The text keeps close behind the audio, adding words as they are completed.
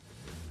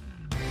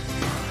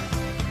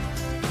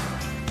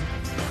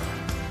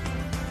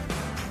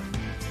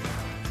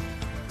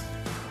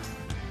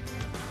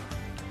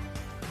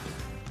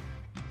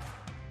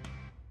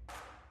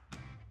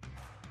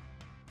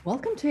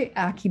Welcome to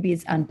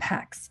Archibiz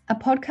Unpacks, a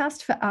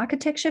podcast for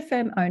architecture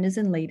firm owners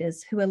and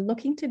leaders who are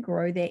looking to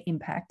grow their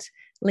impact,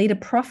 lead a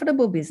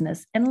profitable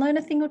business, and learn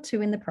a thing or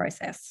two in the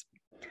process.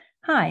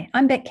 Hi,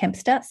 I'm Beck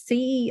Kempster,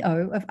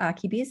 CEO of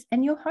Archibiz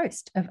and your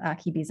host of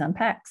Archibiz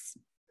Unpacks.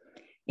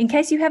 In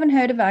case you haven't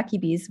heard of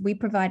Archibiz, we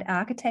provide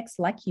architects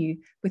like you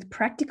with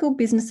practical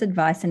business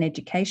advice and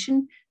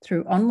education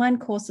through online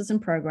courses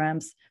and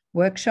programs,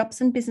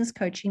 workshops and business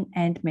coaching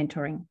and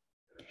mentoring.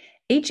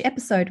 Each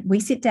episode, we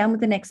sit down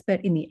with an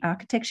expert in the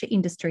architecture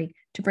industry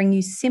to bring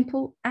you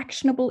simple,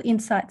 actionable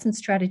insights and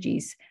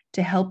strategies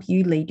to help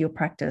you lead your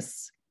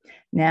practice.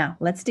 Now,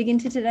 let's dig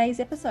into today's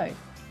episode.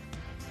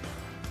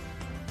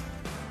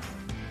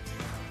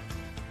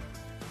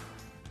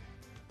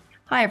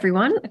 Hi,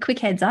 everyone. A quick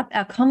heads up.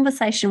 Our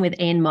conversation with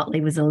Ian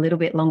Motley was a little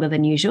bit longer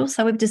than usual,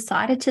 so we've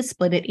decided to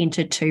split it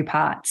into two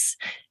parts.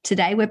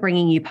 Today, we're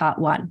bringing you part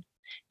one.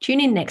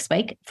 Tune in next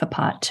week for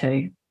part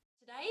two.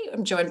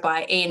 I'm joined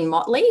by Ian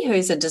Motley,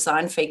 who's a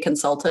design fee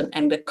consultant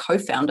and a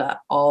co-founder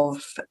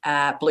of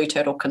Blue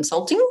Turtle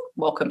Consulting.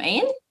 Welcome,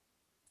 Ian.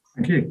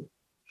 Thank you.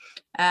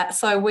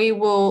 So we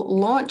will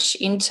launch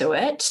into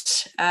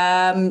it.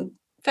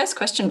 First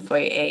question for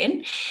you,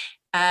 Ian.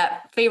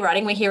 Fee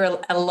writing, we hear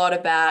a lot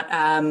about,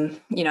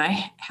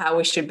 how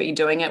we should be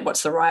doing it,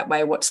 what's the right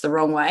way, what's the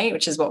wrong way,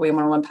 which is what we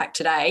want to unpack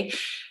today.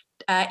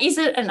 Is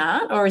it an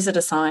art or is it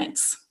a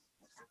science?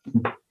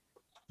 Yeah,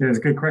 it's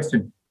a good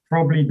question.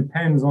 Probably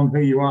depends on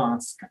who you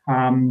ask.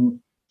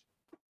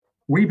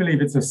 We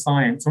believe it's a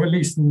science, or at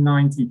least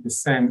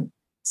 90%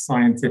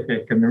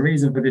 scientific. And the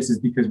reason for this is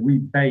because we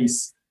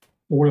base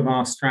all of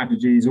our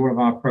strategies, all of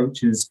our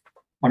approaches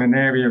on an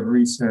area of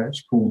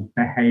research called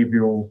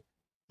behavioral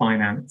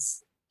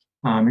finance.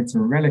 It's a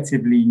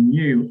relatively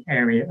new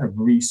area of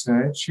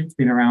research. It's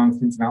been around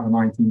since about the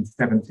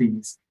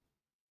 1970s.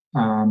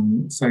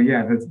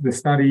 The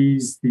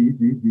studies,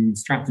 the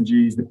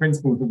strategies, the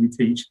principles that we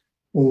teach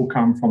all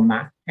come from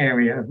that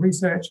area of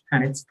research,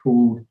 and it's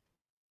called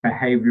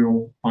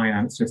behavioral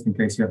finance, just in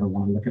case you ever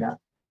want to look it up.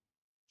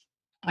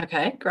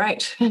 Okay,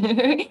 great.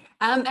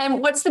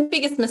 And what's the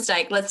biggest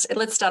mistake?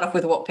 Let's start off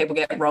with what people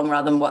get wrong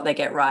rather than what they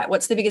get right.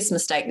 What's the biggest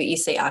mistake that you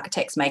see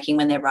architects making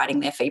when they're writing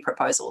their fee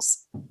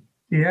proposals?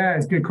 Yeah,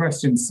 it's a good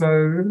question.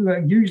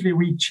 So usually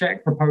we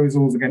check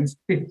proposals against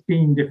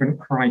 15 different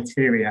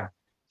criteria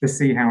to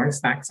see how it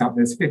stacks up.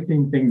 There's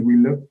 15 things we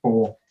look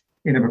for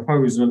in a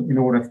proposal in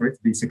order for it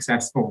to be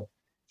successful.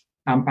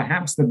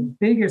 Perhaps the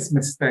biggest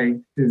mistake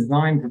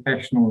design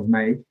professionals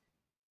make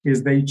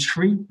is they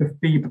treat the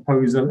fee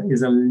proposal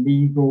as a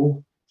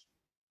legal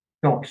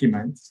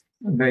document.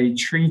 They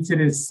treat it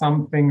as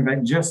something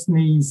that just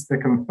needs to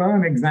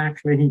confirm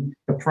exactly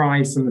the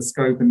price and the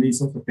scope and these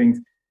sorts of things.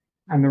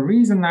 And the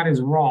reason that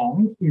is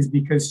wrong is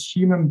because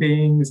human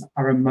beings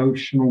are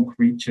emotional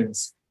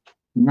creatures.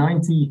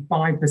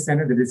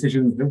 95% of the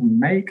decisions that we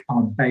make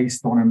are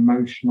based on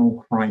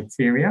emotional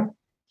criteria.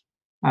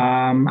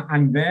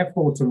 And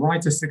therefore, to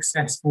write a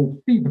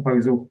successful fee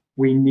proposal,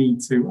 we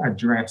need to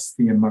address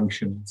the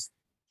emotions.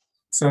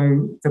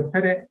 So to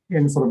put it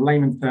in sort of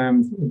layman's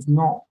terms, it's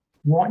not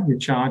what you're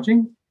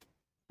charging,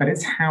 but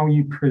it's how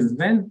you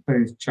present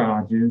those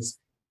charges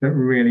that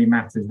really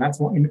matters.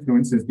 That's what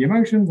influences the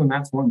emotions, and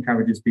that's what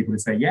encourages people to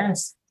say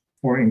yes,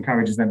 or it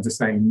encourages them to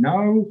say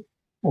no,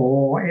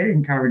 or it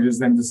encourages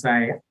them to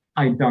say,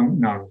 I don't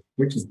know,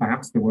 which is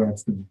perhaps the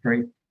worst of the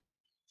three.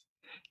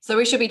 So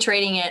we should be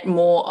treating it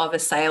more of a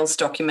sales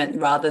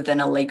document rather than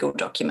a legal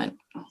document.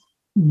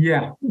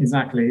 Yeah,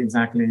 exactly. It's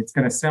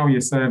going to sell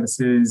your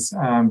services.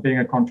 Being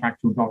a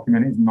contractual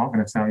document is not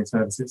going to sell your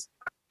services.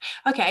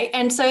 Okay,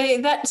 and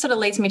so that sort of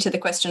leads me to the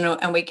question,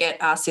 and we get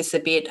asked this a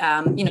bit,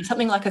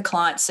 something like a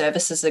client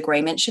services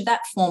agreement, should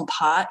that form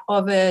part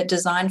of a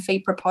design fee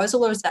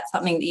proposal, or is that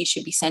something that you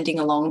should be sending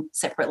along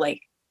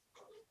separately?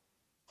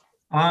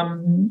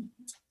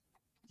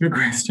 Good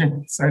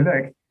question. So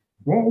look,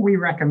 what we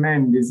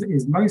recommend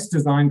is most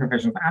design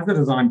professionals, as a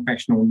design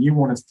professional, you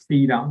want to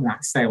speed up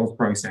that sales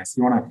process.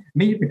 You want to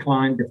meet the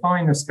client,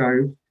 define the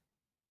scope,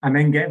 and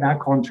then get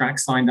that contract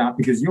signed up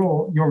because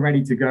you're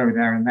ready to go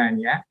there and then,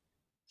 yeah?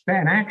 But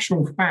in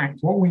actual fact,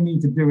 what we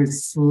need to do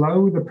is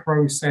slow the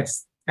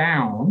process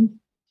down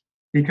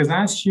because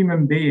as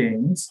human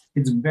beings,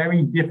 it's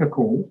very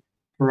difficult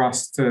for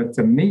us to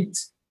meet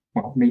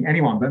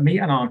anyone, but meet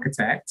an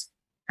architect,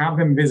 have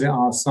them visit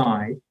our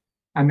site,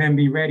 and then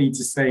be ready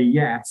to say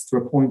yes to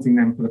appointing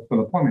them for the full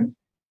appointment.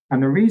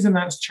 And the reason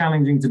that's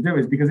challenging to do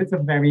is because it's a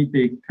very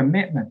big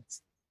commitment.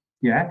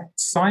 Yeah,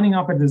 signing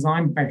up a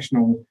design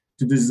professional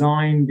to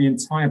design the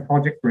entire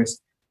project for us,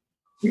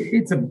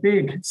 it's a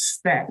big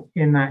step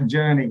in that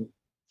journey.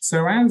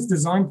 So as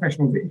design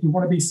professionals, if you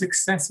want to be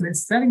successful at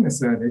selling the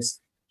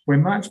service, we're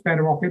much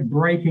better off at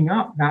breaking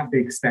up that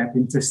big step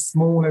into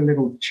smaller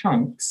little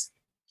chunks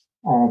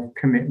of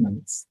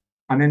commitments,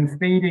 and then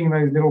feeding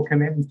those little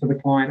commitments to the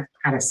client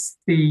at a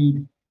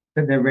speed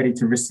that they're ready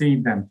to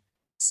receive them.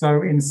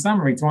 So in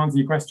summary, to answer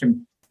your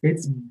question,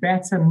 it's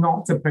better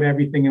not to put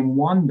everything in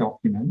one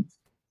document,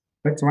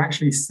 but to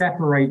actually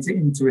separate it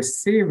into a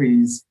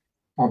series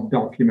of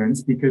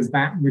documents because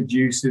that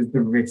reduces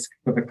the risk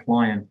for the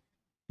client.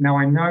 Now,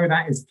 I know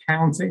that is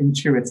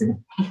counterintuitive.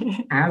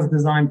 As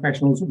design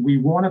professionals, we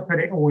want to put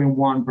it all in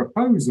one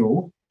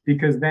proposal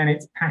because then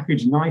it's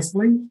packaged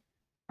nicely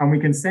and we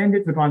can send it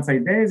to the client and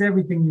say, there's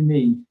everything you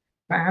need.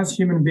 But as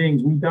human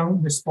beings, we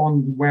don't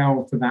respond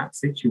well to that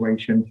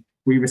situation.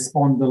 We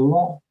respond a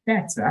lot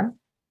better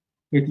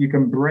if you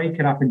can break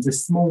it up into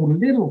small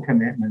little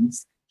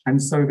commitments.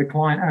 And so the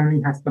client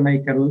only has to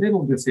make a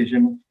little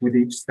decision with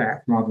each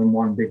step rather than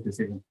one big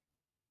decision.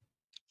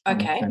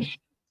 Okay.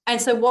 And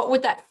so what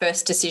would that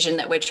first decision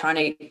that we're trying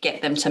to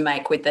get them to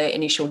make with the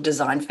initial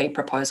design fee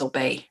proposal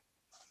be?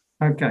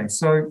 Okay,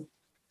 so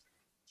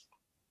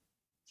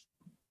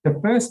the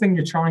first thing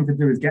you're trying to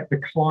do is get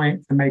the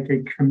client to make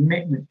a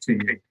commitment to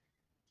you.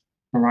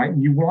 All right,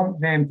 you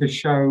want them to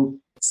show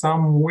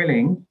some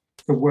willing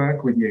to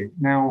work with you.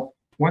 Now,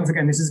 once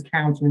again, this is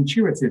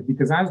counterintuitive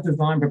because as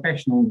design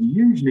professionals,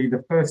 usually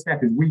the first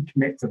step is we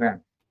commit to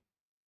them.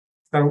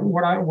 So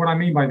what I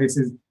mean by this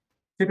is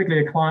typically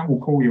a client will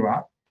call you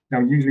up.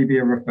 They'll usually be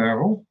a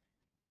referral.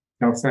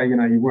 They'll say,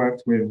 you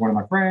worked with one of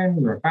my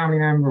friends or a family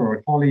member or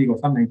a colleague or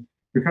something.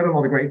 We've heard a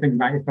lot of great things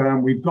about your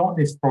firm. We've got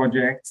this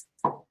project.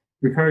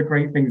 We've heard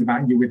great things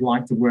about you. We'd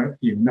like to work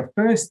for you. And the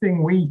first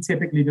thing we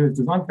typically do as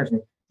design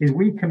professionals is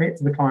we commit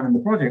to the client and the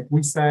project.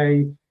 We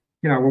say,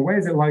 well,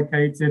 where's it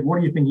located? What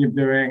do you think you're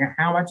doing?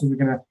 How much is it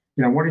going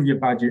to, what is your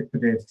budget for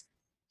this?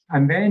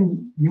 And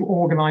then you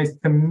organize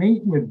to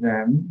meet with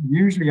them,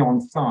 usually on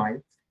site,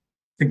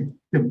 to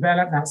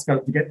develop that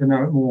scope to get to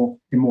know it more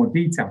in more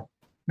detail.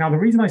 Now, the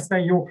reason I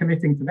say you're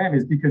committing to them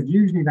is because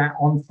usually that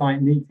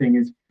on-site meeting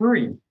is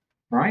free,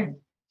 right?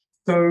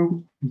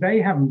 So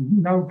they have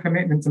no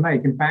commitment to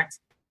make. In fact,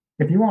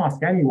 if you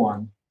ask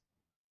anyone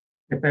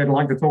if they'd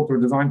like to talk to a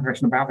design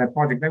professional about their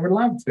project, they would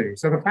love to.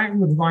 So the fact that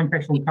the design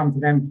professional will come to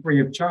them free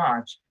of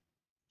charge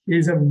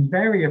is a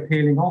very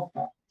appealing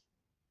offer.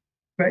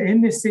 But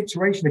in this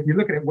situation, if you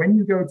look at it, when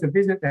you go to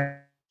visit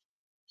their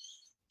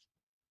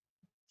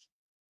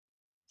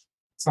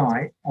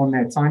site on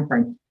their time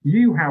frame,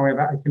 you,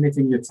 however, are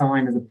committing your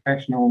time as a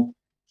professional.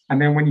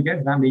 And then when you get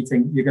to that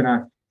meeting, you're going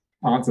to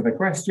answer their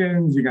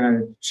questions, you're going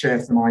to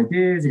share some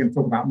ideas, you're going to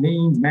talk about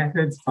means,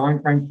 methods,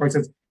 time frames,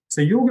 process.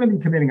 So you're going to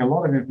be committing a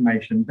lot of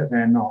information that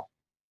they're not.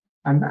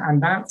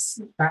 And that's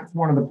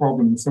one of the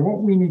problems. So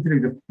what we need to do,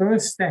 the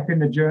first step in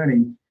the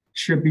journey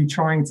should be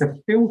trying to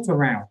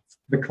filter out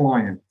the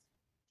client,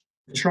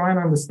 to try and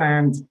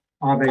understand,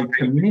 are they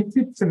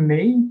committed to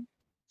me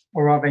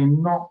or are they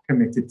not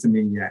committed to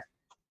me yet?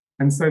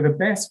 And so the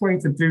best way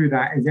to do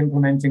that is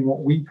implementing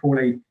what we call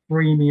a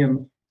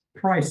freemium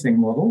pricing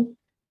model,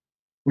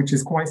 which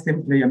is quite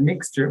simply a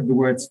mixture of the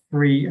words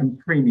free and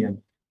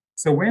premium.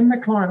 So when the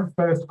client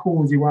first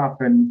calls you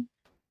up and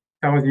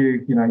tells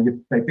you,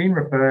 they've been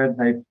referred,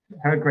 they've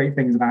heard great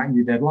things about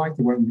you, they'd like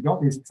to work, you've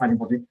got this exciting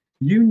project,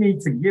 you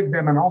need to give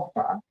them an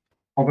offer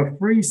of a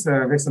free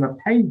service and a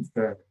paid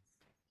service.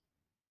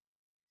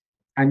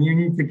 And you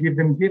need to give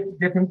them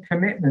different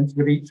commitments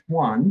with each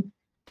one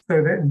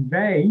so that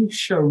they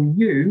show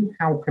you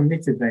how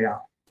committed they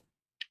are.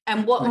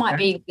 And what might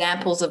be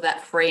examples of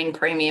that free and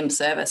premium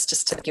service,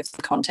 just to give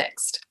some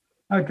context?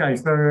 Okay,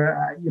 so,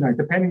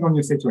 depending on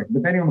your situation,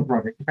 depending on the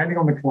project, depending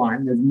on the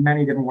client, there's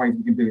many different ways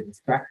you can do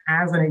this. But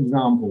as an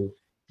example,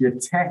 your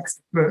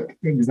textbook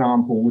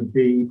example would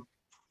be,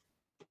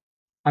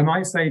 I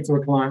might say to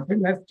a client,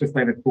 let's just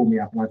say they call me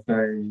up and I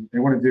say they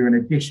want to do an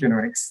addition or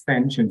an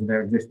extension to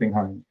their existing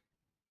home.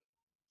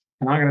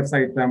 And I'm going to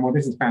say to them, well,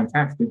 this is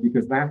fantastic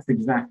because that's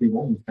exactly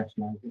what we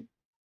specialize in.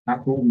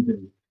 That's what we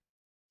do.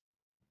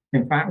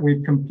 In fact,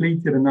 we've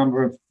completed a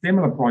number of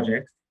similar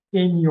projects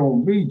in your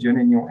region,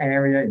 in your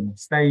area, in your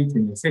state,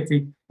 in your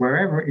city,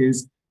 wherever it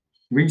is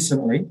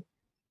recently.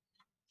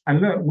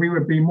 And look, we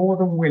would be more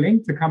than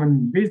willing to come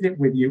and visit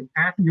with you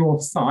at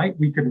your site.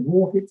 We could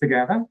walk it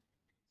together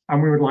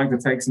and we would like to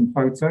take some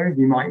photos.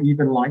 We might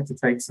even like to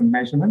take some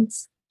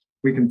measurements.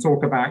 We can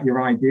talk about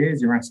your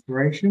ideas, your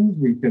aspirations.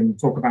 We can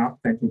talk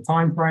about potential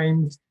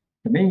timeframes,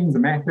 the means, the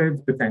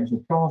methods,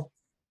 potential costs.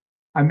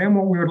 And then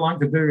what we would like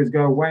to do is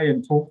go away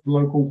and talk to the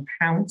local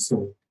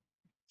council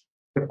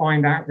to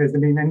find out if there's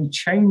been any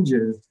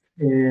changes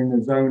in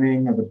the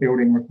zoning or the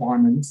building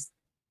requirements,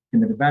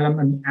 in the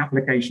development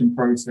application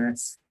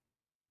process,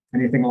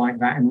 anything like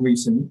that in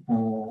recent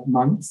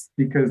months,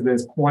 because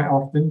there's quite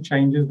often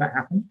changes that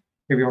happen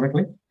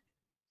periodically.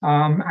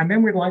 And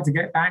then we'd like to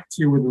get back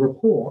to you with a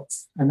report,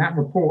 and that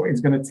report is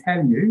going to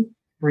tell you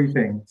three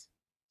things.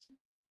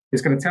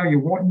 It's going to tell you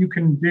what you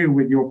can do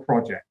with your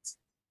project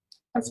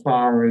as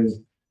far as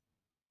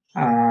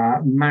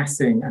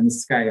massing and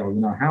scale.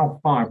 How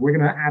far, if we're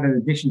going to add an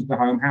addition to the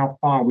home, how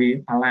far are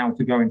we allowed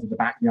to go into the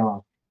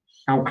backyard?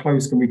 How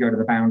close can we go to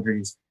the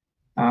boundaries?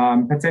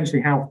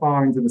 Potentially, how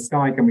far into the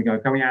sky can we go?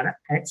 Can we add an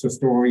extra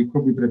story?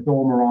 Could we put a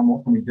dormer on?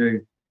 What can we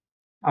do?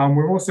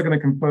 We're also going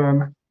to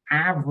confirm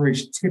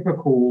average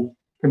typical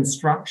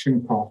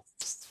construction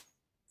costs,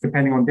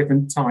 depending on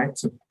different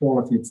types of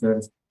quality of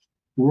service.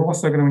 We're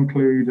also going to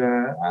include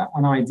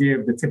an idea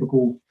of the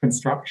typical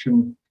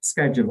construction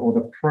schedule or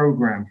the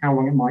program, how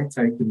long it might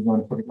take to design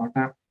a project like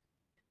that.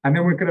 And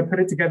then we're going to put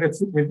it together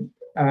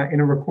in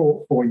a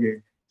report for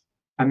you.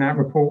 And that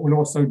report will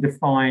also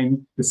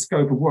define the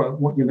scope of work,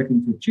 what you're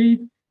looking to achieve.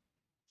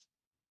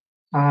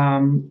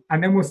 And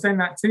then we'll send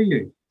that to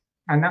you.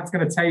 And that's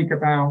going to take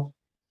about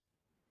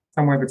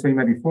somewhere between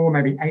maybe 4,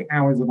 maybe 8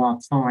 hours of our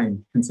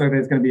time. And so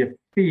there's going to be a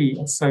fee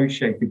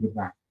associated with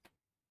that.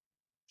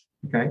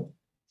 Okay.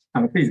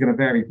 And the fee is going to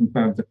vary from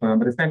firm to firm.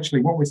 But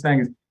essentially what we're saying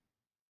is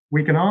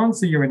we can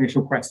answer your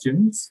initial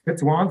questions. But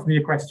to answer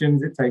your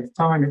questions, it takes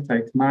time, it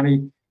takes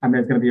money, and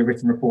there's going to be a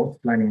written report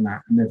explaining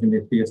that. And there's going to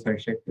be a fee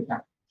associated with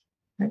that.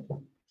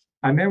 Okay.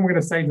 And then we're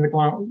going to say to the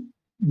client,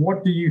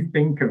 what do you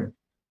think of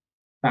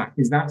that?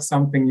 Is that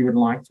something you would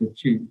like to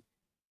achieve?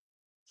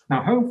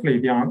 Now, hopefully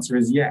the answer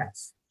is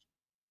yes.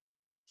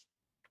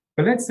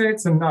 But let's say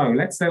it's a no.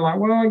 Let's say like,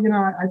 well,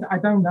 I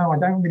don't know. I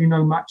don't really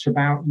know much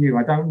about you.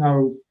 I don't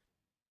know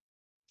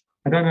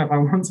if I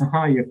want to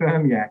hire your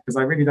firm yet because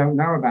I really don't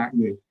know about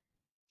you.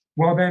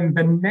 Well, then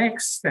the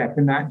next step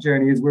in that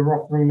journey is we're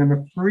offering them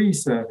a free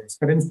service.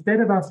 But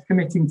instead of us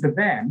committing to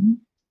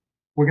them,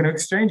 we're going to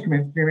exchange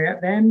commitments. We're going to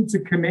get them to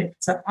commit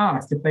to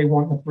us if they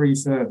want the free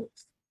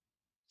service.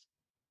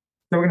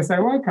 So we're going to say,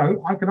 well, okay,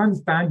 I can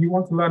understand you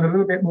want to learn a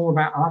little bit more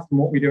about us and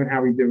what we do and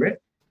how we do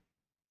it.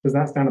 Does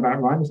that sound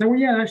about right? And say, well,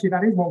 yeah, actually,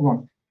 that is what we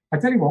want. I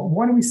tell you what,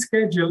 why don't we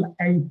schedule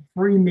a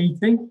free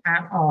meeting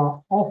at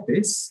our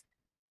office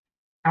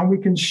and we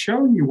can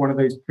show you one of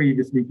those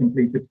previously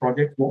completed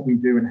projects, what we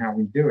do and how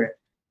we do it.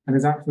 And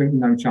there's absolutely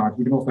no charge.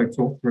 We can also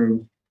talk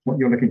through what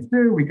you're looking to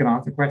do. We can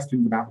answer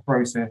questions about the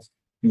process,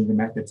 means and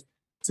methods.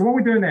 So what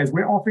we're doing there is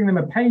we're offering them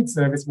a paid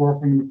service, we're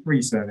offering them a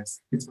free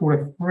service. It's called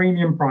a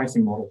freemium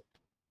pricing model.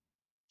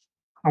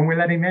 And we're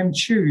letting them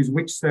choose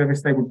which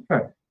service they would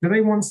prefer. Do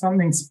they want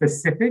something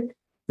specific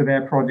to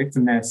their project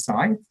and their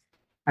site?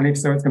 And if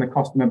so, it's going to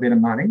cost them a bit of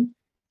money.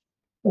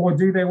 Or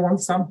do they want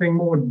something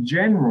more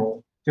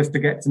general just to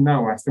get to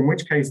know us? In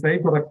which case,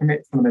 they've got to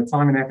commit some of their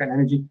time and effort and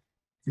energy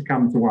to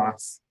come to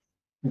us.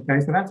 Okay,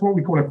 so that's what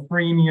we call a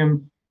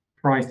freemium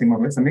pricing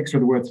model. It's a mixture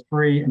of the words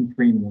free and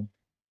premium.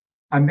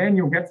 And then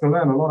you'll get to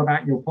learn a lot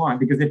about your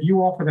client, because if you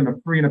offer them a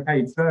free and a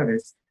paid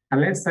service,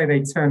 and let's say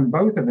they turn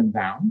both of them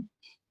down,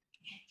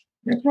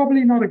 they're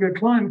probably not a good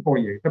client for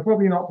you. They're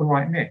probably not the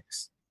right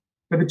mix.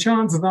 But the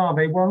chances are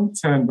they won't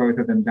turn both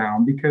of them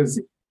down,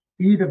 because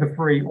either the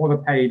free or the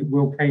paid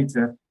will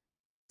cater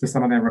to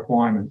some of their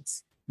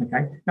requirements.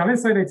 Okay. Now,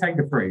 let's say they take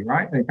the free,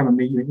 right? They come and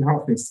meet you at your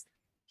office.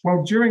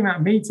 Well, during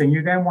that meeting,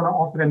 you then want to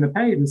offer them the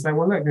paid and say,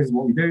 well, look, this is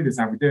what we do. This is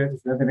how we do it.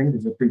 This is everything.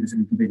 These are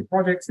previously completed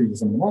projects. These are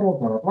some of the models,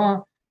 blah, blah,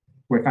 blah.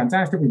 We're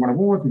fantastic. We won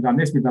awards. We've done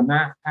this. We've done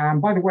that.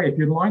 And by the way, if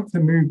you'd like to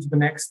move to the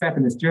next step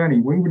in this journey,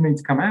 we would need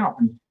to come out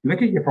and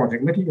look at your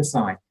project, look at your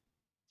site,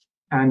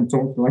 and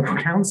talk to the local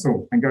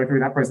council and go through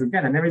that process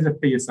again. And there is a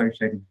fee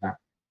associated with that.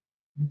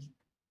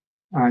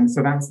 And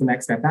so that's the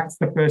next step. That's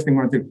the first thing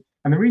we want to do.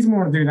 And the reason we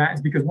want to do that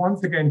is because,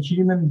 once again,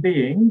 human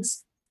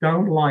beings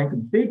don't like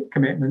big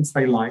commitments.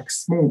 They like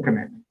small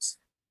commitments.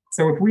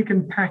 So if we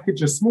can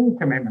package a small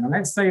commitment, and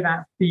let's say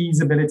that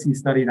feasibility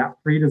study, that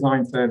free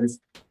design service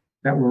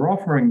that we're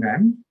offering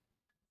them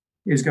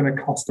is going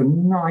to cost a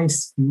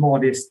nice,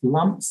 modest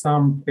lump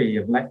sum fee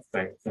of, let's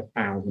say, it's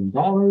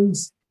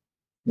 $1,000.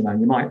 You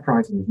might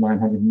price it as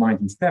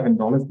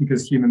 $997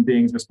 because human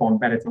beings respond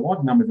better to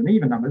odd numbers than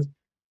even numbers.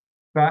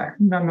 But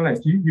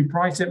nonetheless, you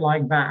price it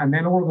like that. And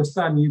then all of a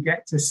sudden you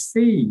get to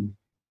see,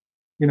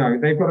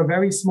 they've got a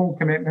very small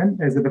commitment.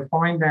 There's a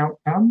defined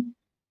outcome.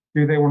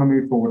 Do they want to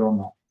move forward or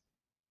not?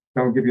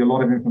 They'll give you a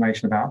lot of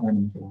information about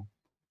them.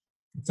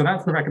 So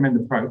that's the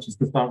recommended approach, is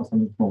to start with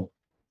something small.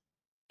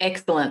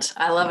 Excellent.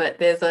 I love it.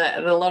 There's a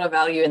lot of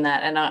value in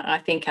that. And I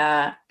think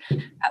perhaps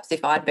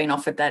if I'd been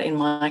offered that in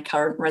my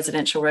current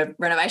residential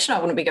renovation, I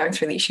wouldn't be going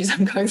through the issues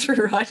I'm going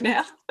through right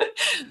now.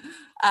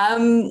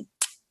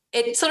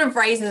 It sort of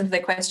raises the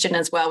question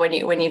as well,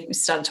 when you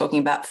started talking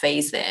about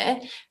fees there,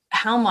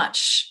 how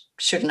much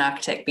should an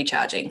architect be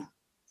charging?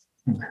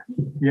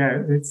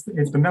 Yeah, it's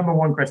the number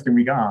one question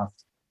we get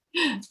asked.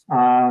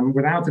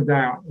 Without a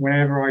doubt,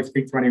 whenever I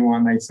speak to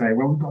anyone, they say,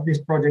 well, we've got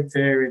this project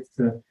here. It's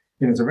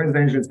a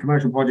residential, it's a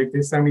commercial project.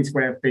 It's so many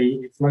square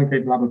feet. It's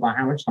located, blah, blah, blah.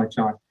 How much should I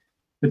charge?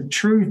 The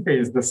truth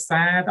is, the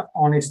sad,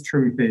 honest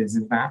truth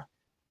is that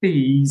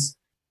fees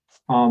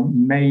are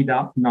made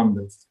up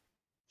numbers.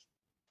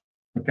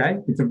 Okay?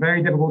 It's a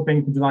very difficult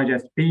thing to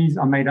digest. Fees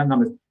are made up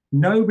numbers.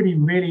 Nobody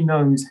really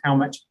knows how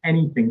much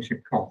anything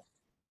should cost.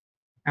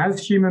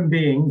 As human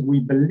beings, we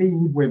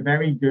believe we're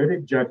very good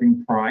at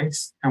judging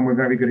price and we're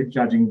very good at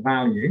judging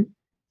value,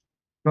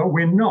 but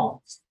we're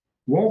not.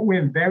 What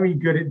we're very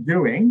good at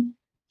doing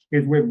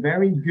is we're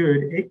very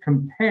good at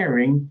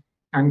comparing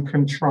and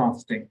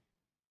contrasting.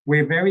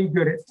 We're very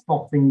good at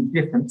spotting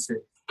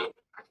differences.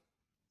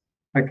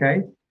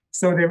 Okay?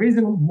 So there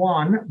isn't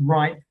one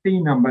right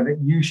fee number that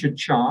you should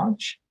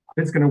charge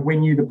that's going to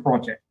win you the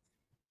project.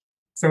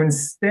 So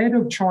instead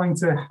of trying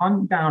to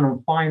hunt down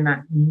and find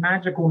that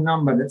magical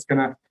number that's going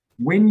to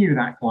win you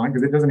that client,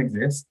 because it doesn't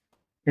exist,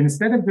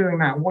 Instead of doing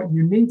that, what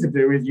you need to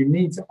do is you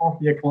need to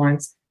offer your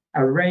clients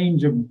a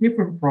range of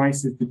different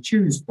prices to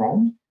choose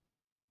from.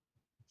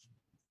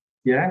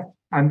 Yeah.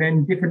 And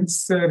then different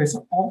service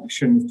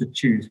options to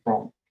choose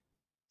from.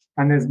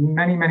 And there's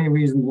many, many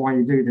reasons why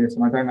you do this.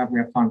 And I don't know if we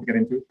have time to get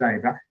into it today,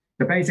 but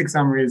the basic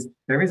summary is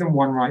there isn't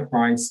one right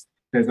price.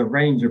 There's a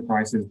range of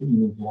prices that you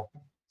need to offer.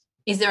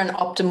 Is there an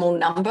optimal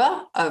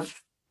number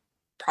of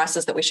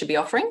prices that we should be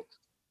offering?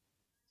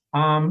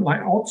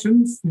 Like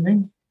options, you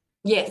mean?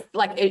 Yes,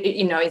 like,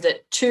 is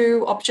it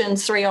 2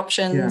 options, 3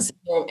 options,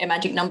 or a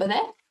magic number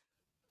there?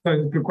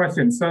 So good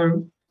question.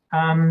 So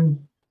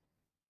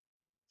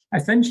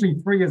essentially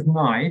 3 is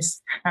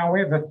nice.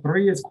 However,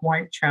 3 is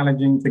quite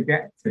challenging to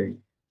get to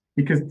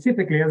because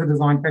typically as a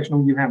design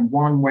professional, you have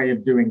one way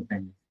of doing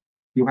things.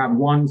 You have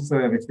one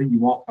service that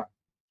you offer.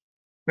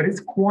 But it's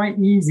quite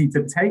easy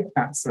to take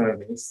that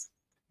service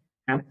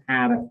and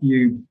add a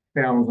few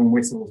bells and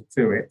whistles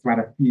to it, to add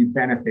a few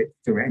benefits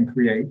to it and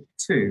create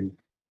 2.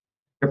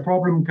 The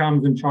problem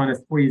comes in trying to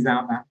squeeze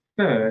out that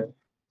 3rd.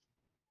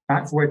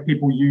 That's where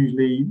people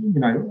usually,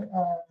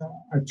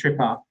 trip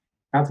up.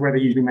 That's where they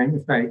usually make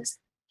mistakes.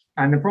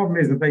 And the problem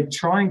is that they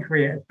try and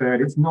create a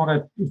 3rd. It's not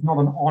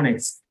an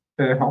honest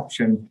 3rd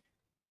option.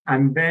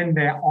 And then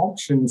their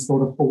options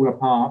sort of fall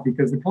apart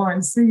because the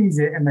client sees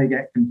it and they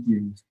get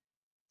confused.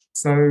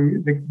 So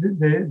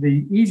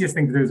the easiest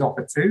thing to do is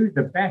offer 2.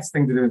 The best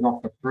thing to do is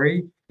offer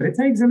 3. But it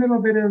takes a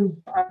little bit of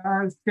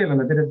skill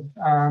and a bit of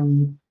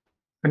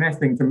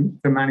finessing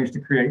to manage to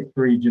create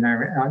 3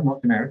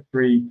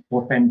 3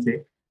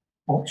 authentic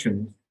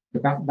options.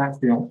 But that's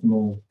the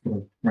optimal sort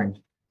of range.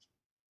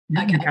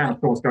 You can, of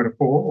course, go to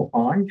 4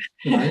 or 5.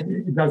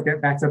 It does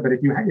get better, but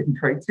if you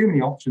create too many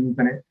options,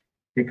 then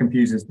it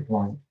confuses the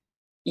client.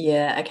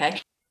 Yeah,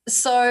 okay.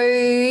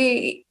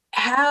 So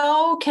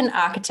how can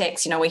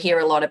architects, we hear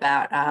a lot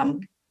about,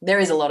 there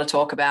is a lot of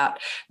talk about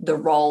the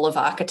role of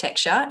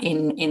architecture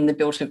in the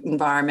built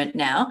environment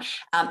now.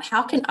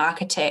 How can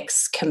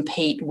architects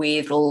compete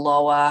with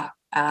lower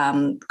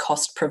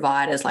cost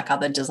providers like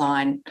other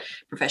design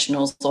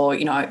professionals or,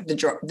 the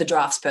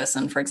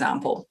draftsperson, for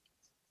example?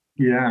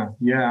 Yeah.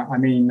 I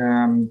mean,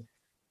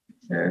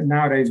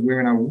 nowadays we're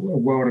in a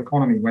world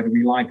economy, whether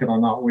we like it or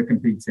not, we're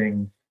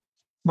competing,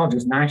 not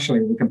just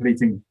nationally, we're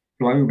competing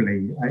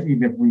globally.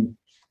 Even if we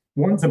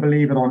want to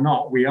believe it or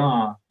not, we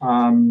are.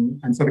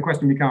 And so the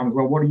question becomes,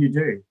 well, what do you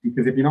do?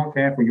 Because if you're not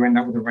careful, you end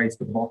up with a race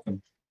to the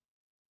bottom.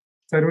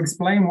 So to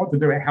explain what to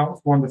do, it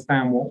helps to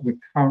understand what we're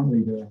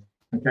currently doing.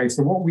 Okay,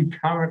 so what we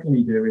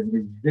currently do is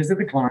we visit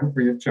the client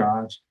free of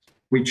charge.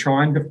 We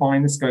try and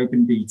define the scope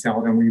in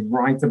detail, then we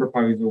write a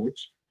proposal,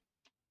 which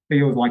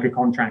feels like a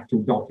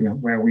contractual document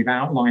where we've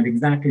outlined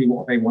exactly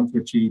what they want to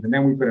achieve, and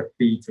then we put a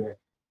fee to it.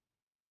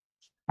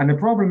 And the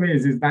problem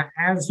is that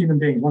as human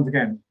beings, once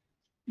again,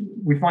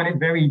 we find it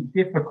very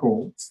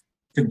difficult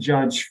to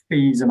judge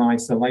fees in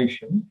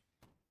isolation,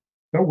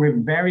 but we're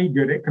very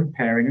good at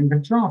comparing and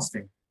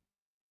contrasting.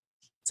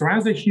 So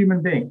as a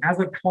human being, as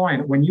a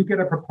client, when you get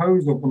a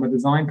proposal from a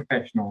design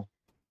professional,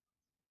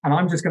 and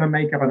I'm just going to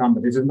make up a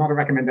number, this is not a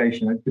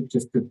recommendation,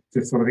 just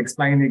to sort of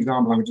explain the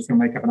example, I'm just going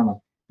to make up a number.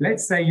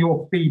 Let's say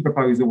your fee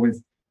proposal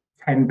was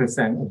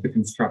 10% of the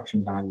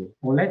construction value,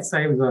 or let's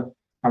say it was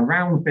a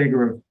round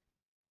figure of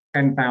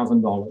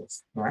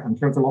 $10,000, right? I'm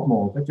sure it's a lot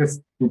more, but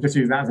we'll just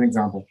use that as an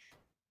example.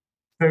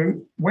 So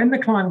when the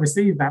client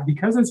receives that,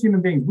 because as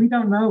human beings, we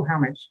don't know how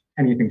much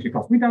anything should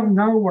cost. We don't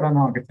know what an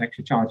architect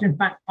should charge. In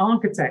fact,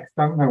 architects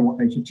don't know what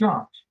they should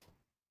charge,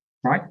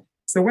 right?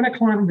 So when a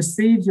client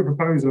receives your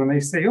proposal and they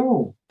say,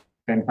 oh,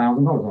 $10,000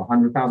 or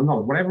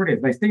 $100,000, whatever it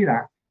is, they see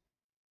that.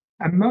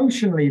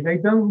 Emotionally, they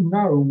don't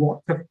know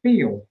what to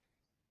feel.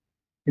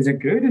 Is it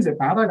good? Is it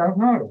bad? I don't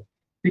know.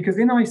 Because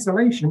in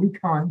isolation, we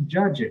can't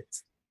judge it.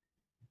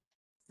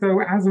 So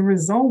as a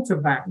result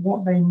of that,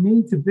 what they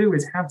need to do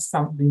is have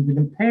something to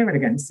compare it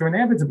against. So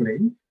inevitably,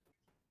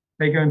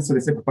 they go and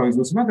solicit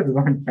proposals from other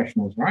design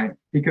professionals, right?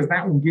 Because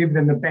that will give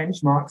them the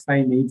benchmarks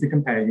they need to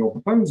compare your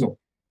proposal.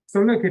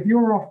 So look, if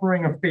you're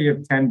offering a fee of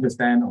 10%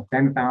 or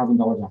 $10,000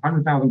 or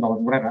 $100,000,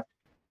 whatever,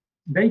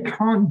 they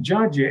can't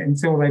judge it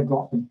until they've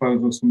got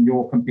proposals from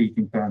your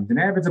competing firms.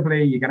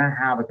 Inevitably, you're going to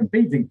have a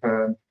competing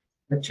firm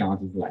that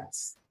charges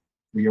less.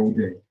 We all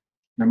do,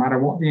 no matter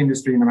what the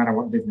industry, no matter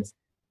what business.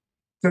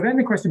 So then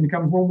the question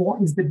becomes, well,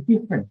 what is the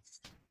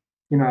difference?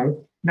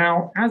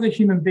 Now, as a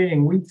human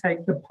being, we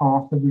take the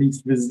path of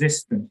least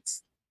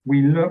resistance.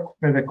 We look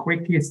for the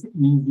quickest,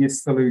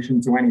 easiest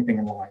solution to anything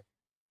in life.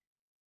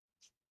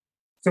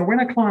 So when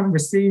a client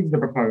receives the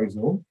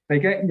proposal, they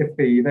get your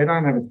fee, they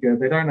don't know if it's good,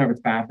 they don't know if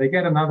it's bad, they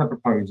get another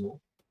proposal.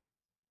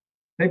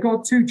 They've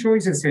got 2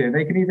 choices here.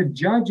 They can either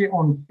judge it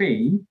on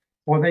fee,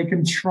 or they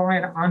can try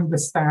and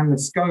understand the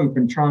scope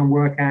and try and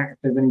work out if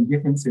there's any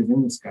differences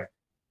in the scope.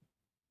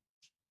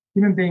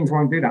 Human beings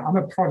won't do that. I'm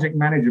a project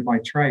manager by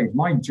trade.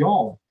 My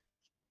job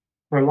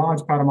for a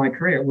large part of my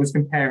career was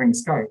comparing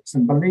scopes.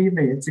 And believe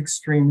me, it's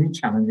extremely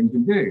challenging to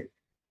do.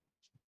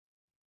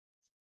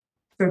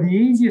 So the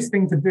easiest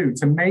thing to do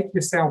to make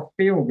yourself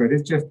feel good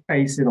is just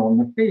base it on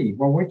the fee.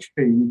 Well, which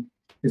fee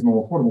is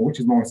more affordable? Which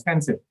is more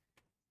expensive?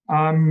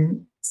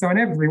 So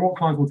inevitably, what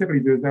clients will typically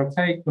do is they'll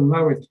take the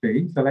lowest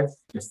fee. So let's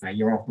just say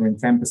you're offering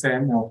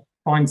 10%. They'll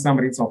find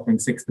somebody that's offering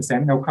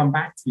 6%. They'll come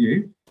back to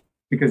you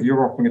because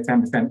you're offering a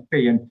 10%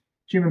 fee. And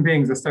human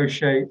beings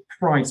associate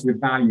price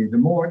with value. The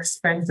more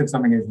expensive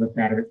something is, the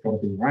better it's got to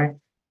be, right?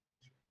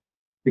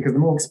 Because the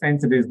more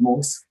expensive it is, the more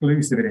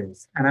exclusive it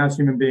is. And as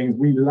human beings,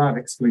 we love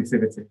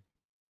exclusivity.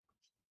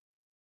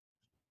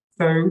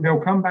 So they'll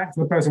come back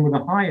to the person with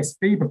the highest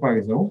fee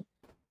proposal,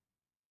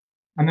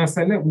 and they'll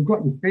say, look, we've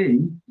got your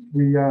fee.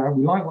 We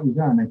like what you've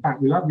done. In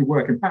fact, we love your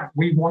work. In fact,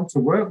 we want to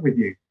work with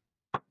you.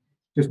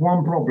 Just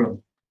one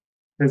problem.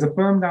 There's a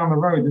firm down the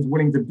road that's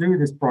willing to do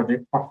this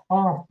project for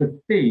half the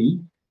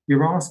fee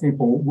you're asking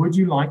for. Would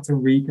you like to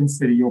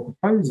reconsider your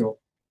proposal?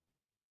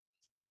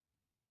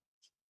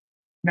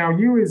 Now,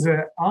 you as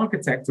an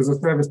architect, as a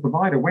service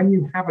provider, when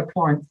you have a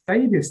client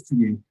say this to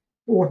you,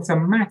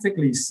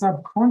 automatically,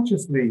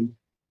 subconsciously,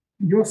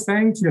 you're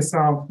saying to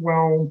yourself,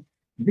 well,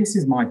 this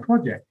is my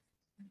project.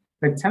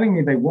 They're telling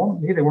me they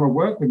want me, they want to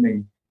work with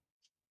me.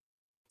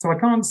 So I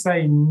can't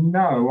say,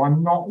 no,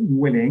 I'm not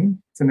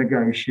willing to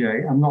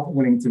negotiate. I'm not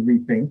willing to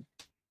rethink,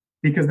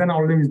 because then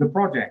I'll lose the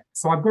project.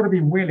 So I've got to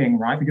be willing,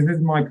 right? Because this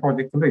is my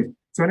project to lose.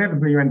 So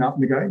inevitably you end up,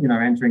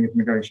 entering into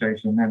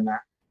negotiation, and then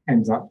that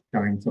ends up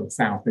going sort of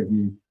south as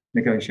you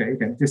negotiate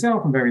against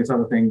yourself and various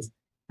other things.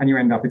 And you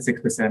end up at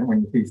 6%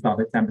 when your fee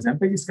started at 10%,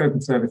 but your scope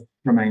of service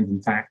remains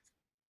intact.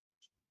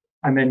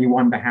 And then you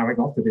wonder how it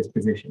got to this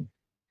position.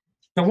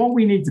 So what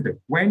we need to do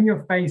when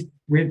you're faced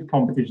with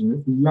competition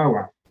that's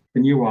lower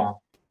than you are,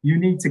 you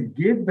need to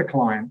give the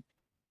client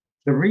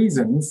the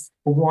reasons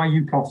for why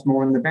you cost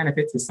more and the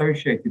benefits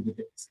associated with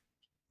it.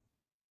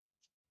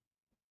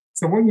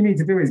 So what you need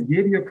to do is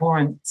give your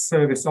client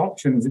service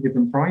options at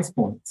different price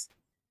points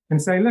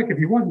and say, look, if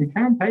you want, you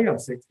can pay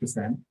us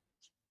 6%,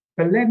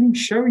 but let me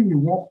show you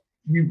what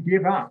you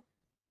give up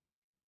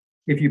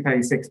if you pay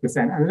 6%.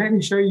 And let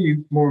me show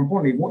you, more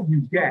importantly, what you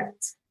get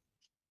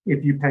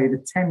if you pay the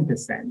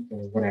 10%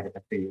 or whatever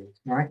the fee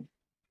is, right?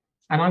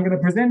 And I'm going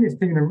to present this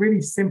to you in a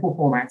really simple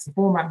format. It's a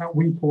format that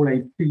we call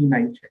a fee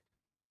matrix.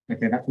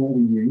 Okay, that's what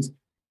we use,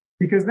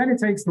 because then it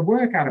takes the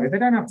work out of it. They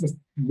don't have to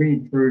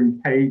read through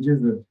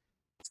pages of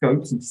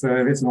scopes of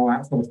service and all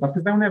that sort of stuff,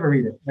 because they'll never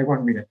read it. They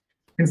won't read it.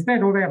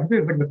 Instead, all they have to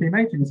do is look at the fee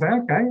matrix and say,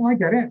 okay, I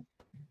get it.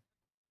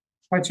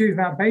 If I choose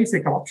that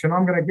basic option,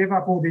 I'm going to give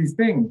up all these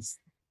things.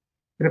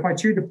 But if I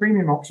choose the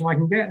premium option, I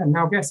can get them.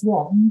 Now, guess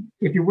what?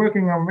 If you're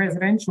working on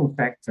residential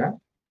sector,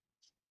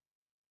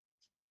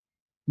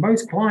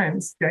 most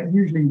clients get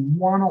usually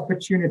one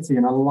opportunity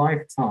in a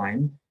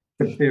lifetime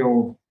to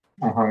build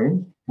a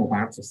home, or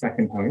perhaps a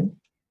second home.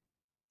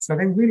 So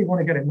they really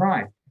want to get it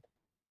right.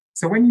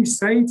 So when you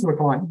say to a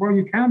client, well,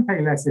 you can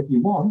pay less if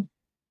you want,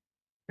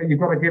 but you've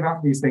got to give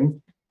up these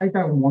things, they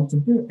don't want to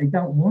do it. They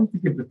don't want to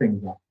give the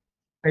things up.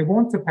 They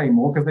want to pay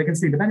more because they can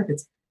see the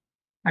benefits.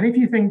 And if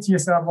you think to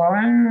yourself, well,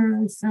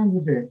 it sounds a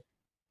bit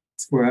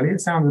squirrely,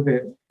 it sounds a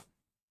bit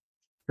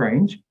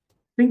strange,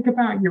 think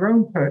about your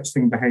own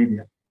purchasing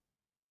behavior.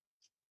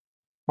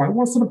 Right,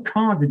 what sort of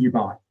car did you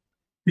buy?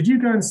 Did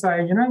you go and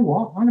say, you know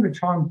what, I'm going to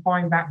try and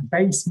find that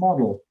base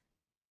model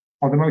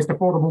of the most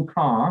affordable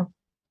car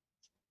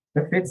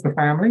that fits the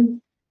family?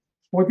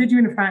 Or did you,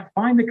 in fact,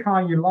 find a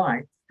car you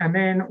liked, and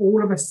then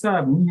all of a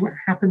sudden you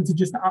happen to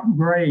just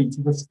upgrade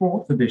to the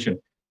sports edition?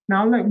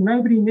 Now, look,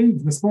 nobody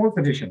needs the sports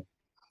edition.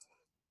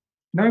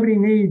 Nobody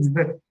needs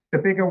the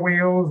bigger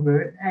wheels,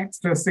 the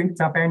extra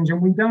synced-up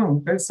engine. We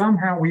don't. But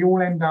somehow we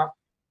all end up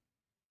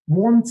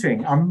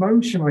wanting,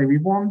 emotionally, we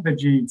want the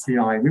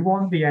GTI, we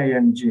want the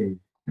AMG.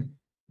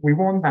 We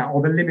want that,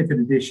 or the limited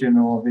edition,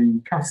 or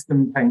the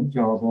custom paint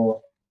job, or,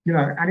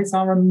 and it's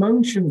our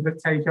emotions that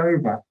take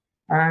over.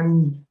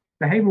 And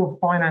behavioral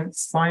finance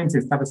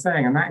scientists have a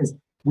saying, and that is,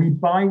 we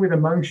buy with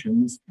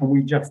emotions and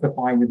we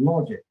justify with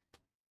logic.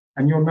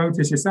 And you'll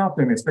notice yourself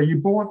doing this. So you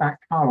bought that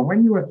car, and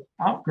when you were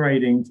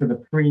upgrading to the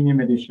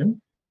premium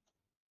edition,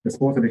 the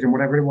sports edition,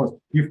 whatever it was,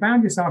 you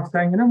found yourself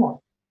saying, you know what,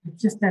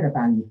 it's just better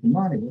value for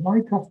money. It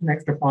might cost an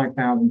extra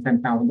 $5,000,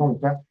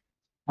 $10,000, but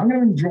I'm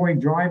going to enjoy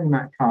driving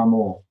that car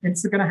more.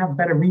 It's going to have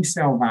better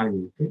resale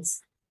value.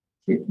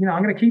 I'm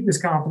going to keep this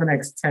car for the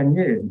next 10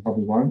 years. You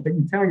probably won't, but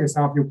you tell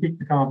yourself you'll keep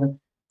the car.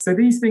 So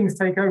these things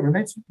take over.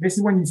 And this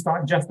is when you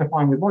start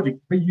justifying with logic,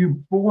 but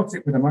you bought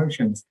it with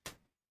emotions.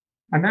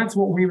 And that's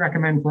what we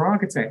recommend for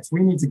architects.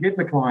 We need to give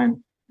the client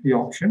the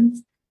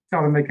options,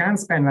 tell them they can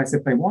spend less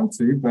if they want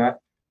to, but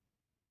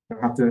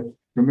they'll have to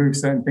remove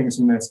certain things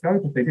from their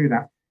scope if they do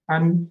that.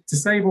 And to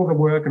save all the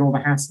work and all the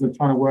hassle of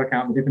trying to work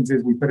out the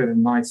differences, we put it in a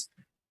nice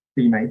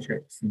fee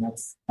matrix. And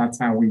that's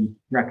how we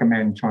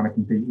recommend trying to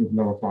compete with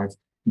lower priced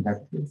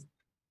competitors.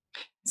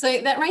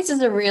 So that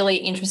raises a really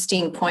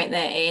interesting point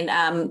there,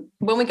 Ian.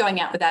 When we're going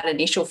out with that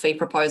initial fee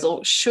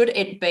proposal, should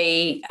it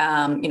be,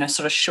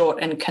 sort of short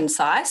and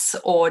concise,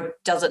 or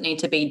does it need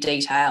to be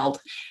detailed,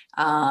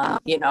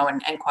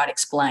 and quite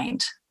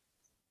explained?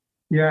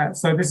 Yeah,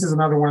 so this is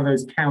another one of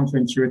those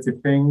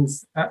counterintuitive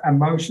things. Our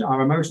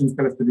emotions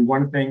tell us to do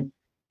one thing,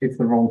 it's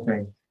the wrong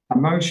thing.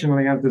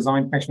 Emotionally, as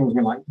design professionals,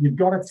 we're like, you've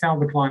got to tell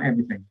the client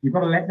everything. You've got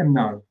to let them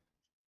know.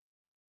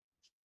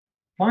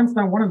 Clients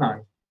don't want to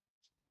know.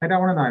 They don't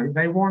want to know.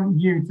 They want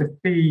you to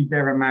feed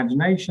their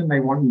imagination. They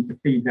want you to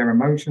feed their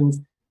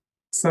emotions.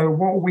 So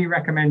what we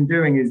recommend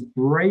doing is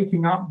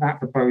breaking up that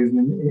proposal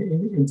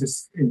into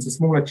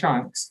smaller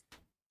chunks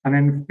and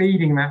then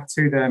feeding that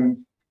to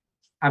them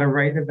at a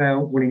rate that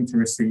they're willing to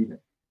receive it.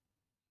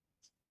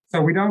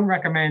 So we don't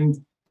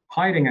recommend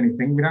hiding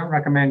anything. We don't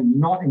recommend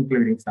not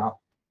including stuff.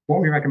 What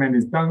we recommend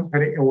is don't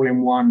put it all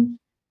in one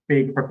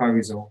big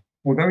proposal.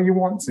 Although you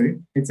want to,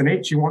 it's an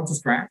itch you want to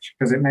scratch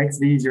because it makes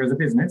it easier as a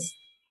business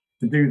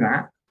to do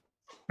that,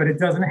 but it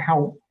doesn't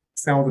help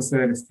sell the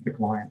service to the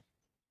client.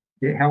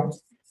 It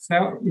helps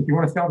sell, if you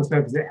want to sell the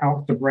service, it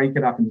helps to break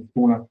it up into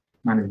smaller,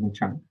 manageable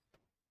chunks.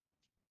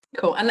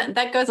 Cool. And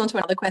that goes on to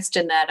another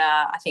question that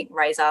I think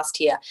Ray's asked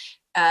here.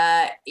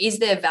 Is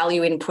there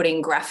value in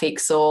putting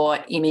graphics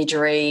or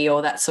imagery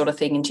or that sort of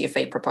thing into your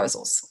fee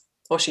proposals?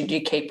 Or should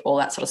you keep all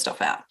that sort of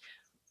stuff out?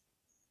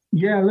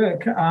 Yeah,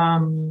 look,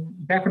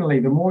 definitely.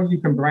 The more you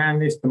can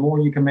brand this, the more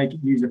you can make it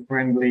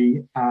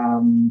user-friendly,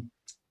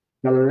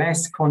 the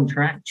less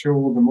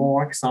contractual, the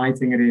more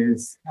exciting it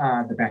is,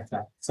 the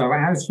better. So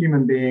as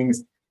human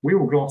beings, we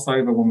will gloss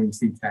over when we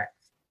see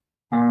text.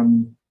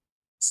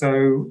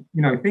 So,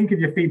 think of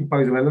your fee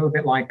proposal a little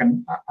bit like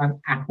an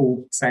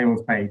Apple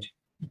sales page.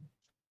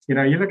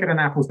 You look at an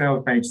Apple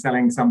sales page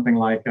selling something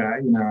like,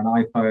 an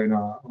iPhone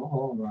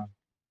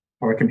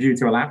or a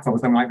computer, a laptop or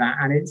something like that.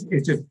 And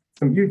it's just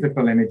some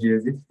beautiful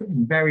images. It's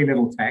very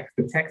little text.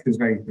 The text is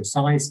very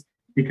precise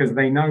because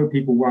they know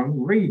people won't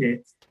read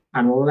it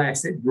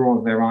unless it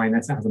draws their eye,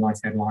 unless it has a nice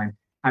headline.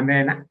 And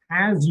then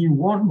as you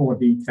want more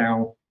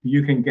detail,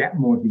 you can get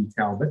more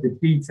detail, but the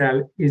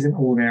detail isn't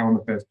all there on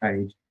the first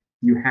page.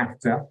 You have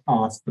to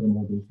ask for the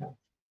more detail.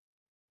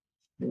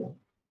 Yeah.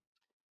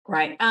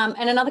 Great.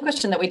 And another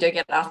question that we do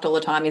get asked all the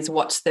time is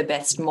what's the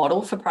best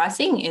model for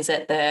pricing? Is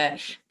it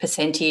the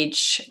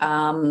percentage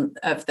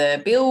of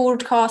the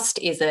build cost?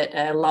 Is it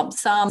a lump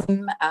sum?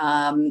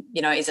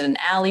 Is it an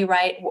hourly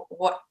rate?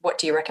 What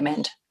do you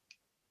recommend?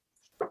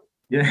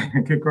 Yeah,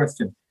 good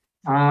question.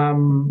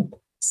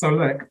 So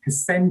look,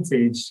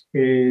 percentage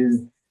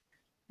is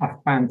a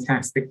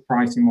fantastic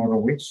pricing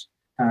model, which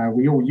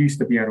we all used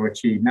to be able to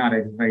achieve.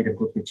 Nowadays, it's very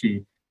difficult to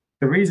achieve.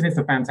 The reason it's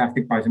a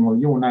fantastic pricing model,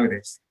 you all know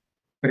this,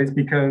 but it's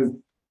because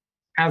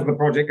as the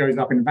project goes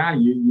up in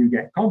value, you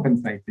get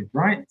compensated,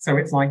 right? So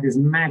it's like this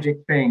magic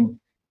thing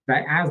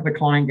that as the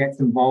client gets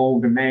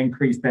involved and they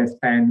increase their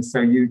spend,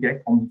 so you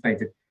get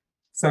compensated.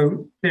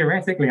 So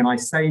theoretically, and I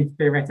say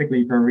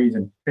theoretically for a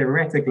reason,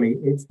 theoretically,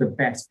 it's the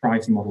best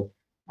pricing model.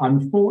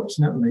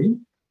 Unfortunately,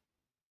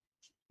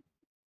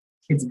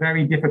 it's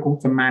very difficult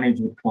to manage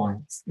with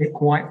clients. It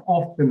quite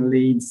often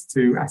leads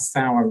to a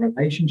sour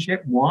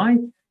relationship. Why?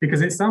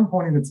 Because at some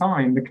point in the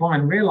time, the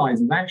client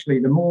realizes actually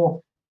the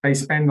more they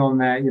spend on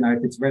their,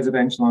 if it's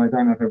residential, I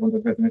don't know if everyone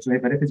does residential,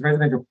 but if it's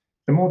residential,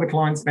 the more the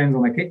client spends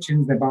on their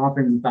kitchens, their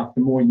bathrooms and stuff,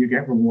 the more you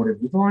get rewarded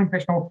as a design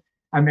professional.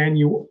 And then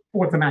you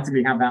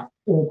automatically have that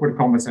awkward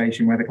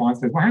conversation where the client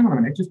says, well, hang on a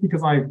minute, just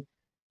because I've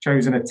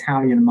chosen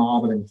Italian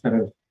marble instead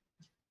of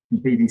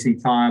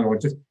PVC tile, or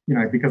just,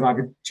 because I've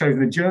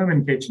chosen a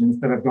German kitchen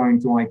instead of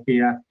going to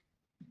IKEA,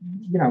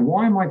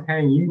 why am I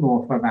paying you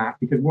more for that?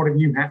 Because what have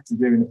you had to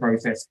do in the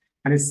process?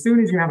 And as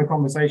soon as you have a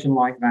conversation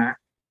like that,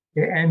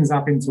 it ends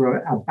up into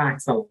a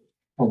battle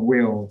of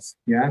wills.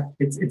 Yeah,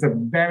 it's a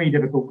very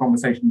difficult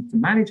conversation to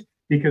manage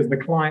because the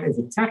client is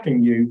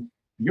attacking you,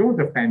 you're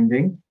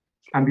defending,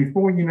 and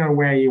before you know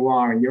where you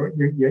are,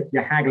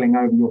 you're haggling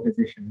over your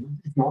position.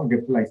 It's not a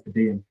good place to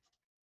be in.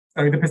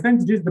 So the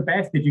percentage is the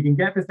best. If you can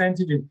get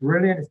percentage, it's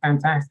brilliant, it's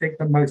fantastic,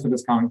 but most of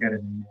us can't get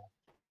it anymore.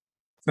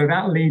 So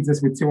that leaves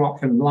us with two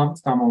options, lump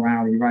sum or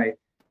hourly rate.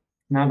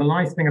 Now, the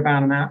nice thing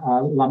about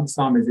a lump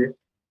sum is it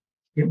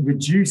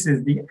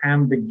reduces the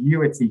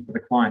ambiguity for the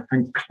client,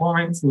 and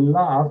clients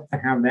love to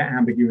have their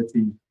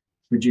ambiguity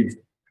reduced.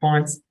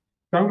 Clients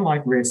don't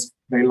like risk,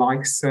 they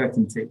like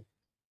certainty.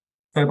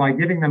 So by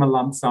giving them a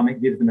lump sum,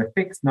 it gives them a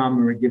fixed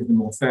number, it gives them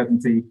more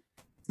certainty.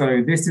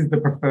 So this is the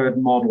preferred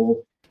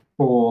model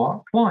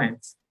for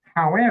clients.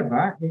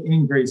 However, it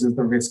increases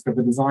the risk of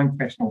the design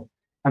professional.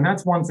 And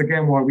that's once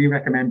again why we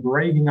recommend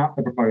breaking up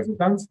the proposal.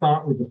 Don't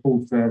start with the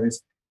full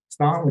service,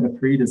 start with a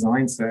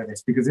pre-designed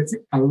service, because it's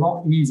a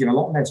lot easier, a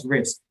lot less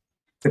risk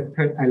to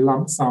put a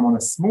lump sum on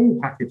a small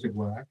package of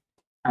work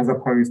as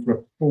opposed to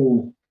a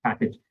full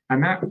package.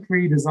 And that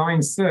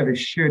pre-designed service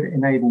should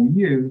enable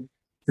you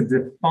to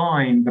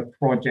define the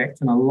project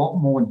in a lot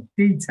more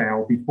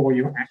detail before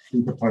you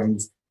actually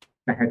propose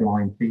the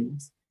headline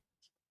fees.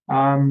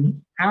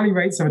 Hourly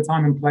rates have a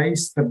time and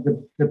place.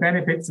 The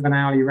benefits of an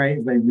hourly rate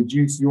is they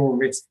reduce your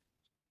risk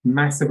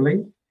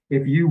massively.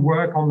 If you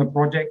work on the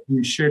project,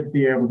 you should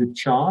be able to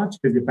charge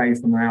because you're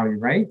based on an hourly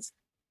rate.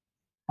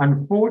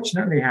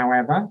 Unfortunately,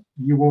 however,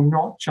 you will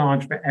not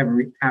charge for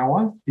every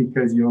hour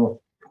because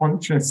your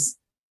conscience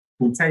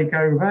will take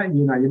over.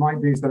 You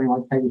might do something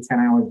like take you 10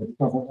 hours, but it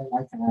doesn't look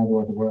like 10 hours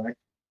worth of work.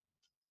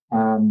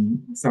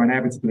 So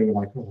inevitably, you're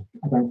like, oh,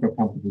 I don't feel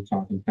comfortable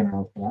charging 10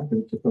 hours for that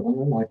because it just doesn't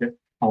look like it.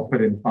 I'll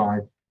put in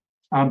 5.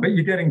 But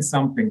you're getting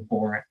something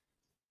for it.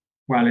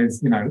 well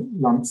is,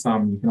 lump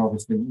sum. You can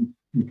obviously,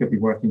 you could be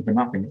working for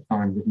nothing at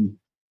times if you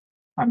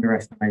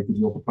underestimated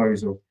your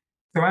proposal.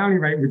 So hourly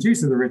rate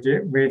reduces the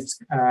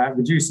risk,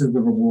 reduces the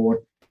reward,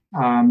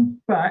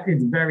 but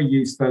it's very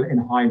useful in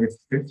high risk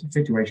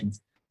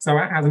situations. So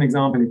as an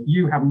example, if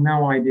you have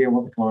no idea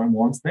what the client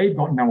wants, they've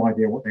got no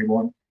idea what they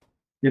want,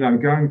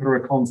 going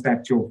through a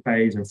conceptual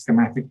phase or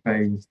schematic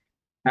phase,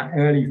 that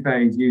early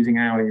phase using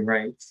hourly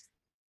rates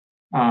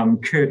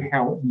could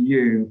help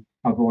you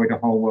avoid a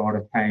whole world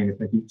of pain if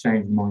they keep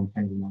changing mind.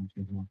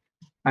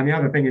 And the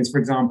other thing is, for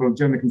example,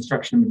 during the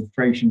construction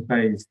administration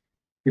phase,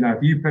 if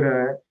you put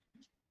a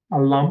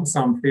lump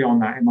sum fee on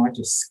that, it might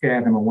just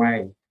scare them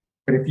away.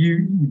 But if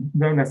you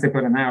don't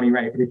necessarily put an hourly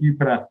rate, but if you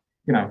put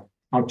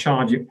I'll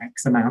charge you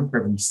X amount for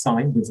every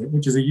site visit,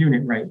 which is a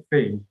unit rate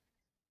fee,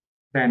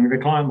 then the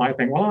client might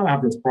think, well, I'll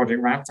have this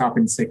project wrapped up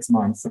in 6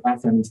 months. So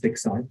that's only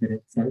 6 site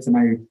visits. So it's a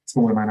very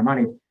small amount of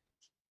money.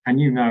 And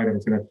that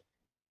it's going to,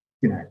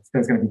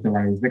 there's going to be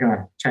delays. They're going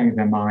to change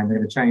their mind. They're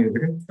going to change it.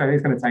 So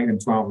it's going to take them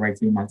 12 or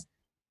 18 months.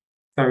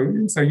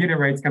 So unit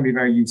rates can be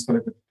very useful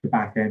at the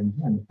back end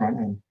and the front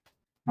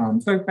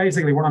end. So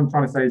basically what I'm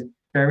trying to say is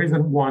there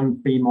isn't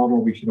one fee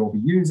model we should all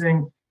be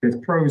using. There's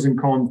pros and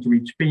cons to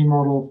each fee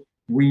model.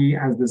 We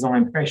as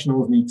design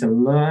professionals need to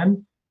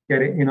learn,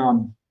 get it in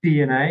our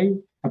DNA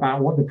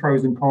about what the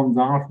pros and cons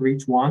are for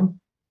each one.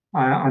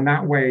 And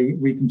that way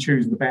we can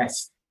choose the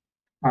best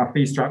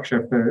fee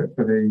structure for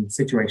the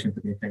situation, for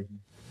the occasion.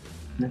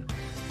 Yeah.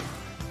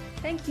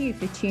 Thank you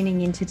for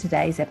tuning into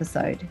today's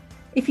episode.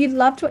 If you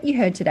loved what you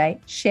heard today,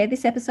 share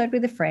this episode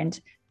with a friend,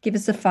 give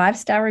us a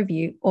 5-star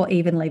review, or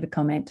even leave a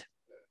comment.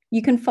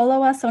 You can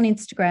follow us on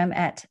Instagram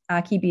at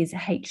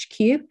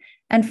ArchiBizHQ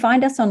and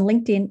find us on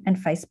LinkedIn and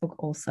Facebook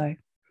also.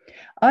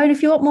 Oh, and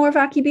if you want more of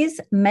ArchiBiz,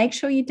 make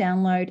sure you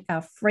download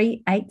our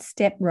free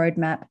 8-step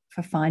roadmap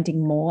for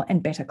finding more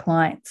and better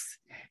clients.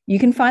 You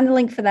can find the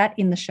link for that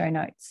in the show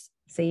notes.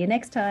 See you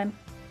next time.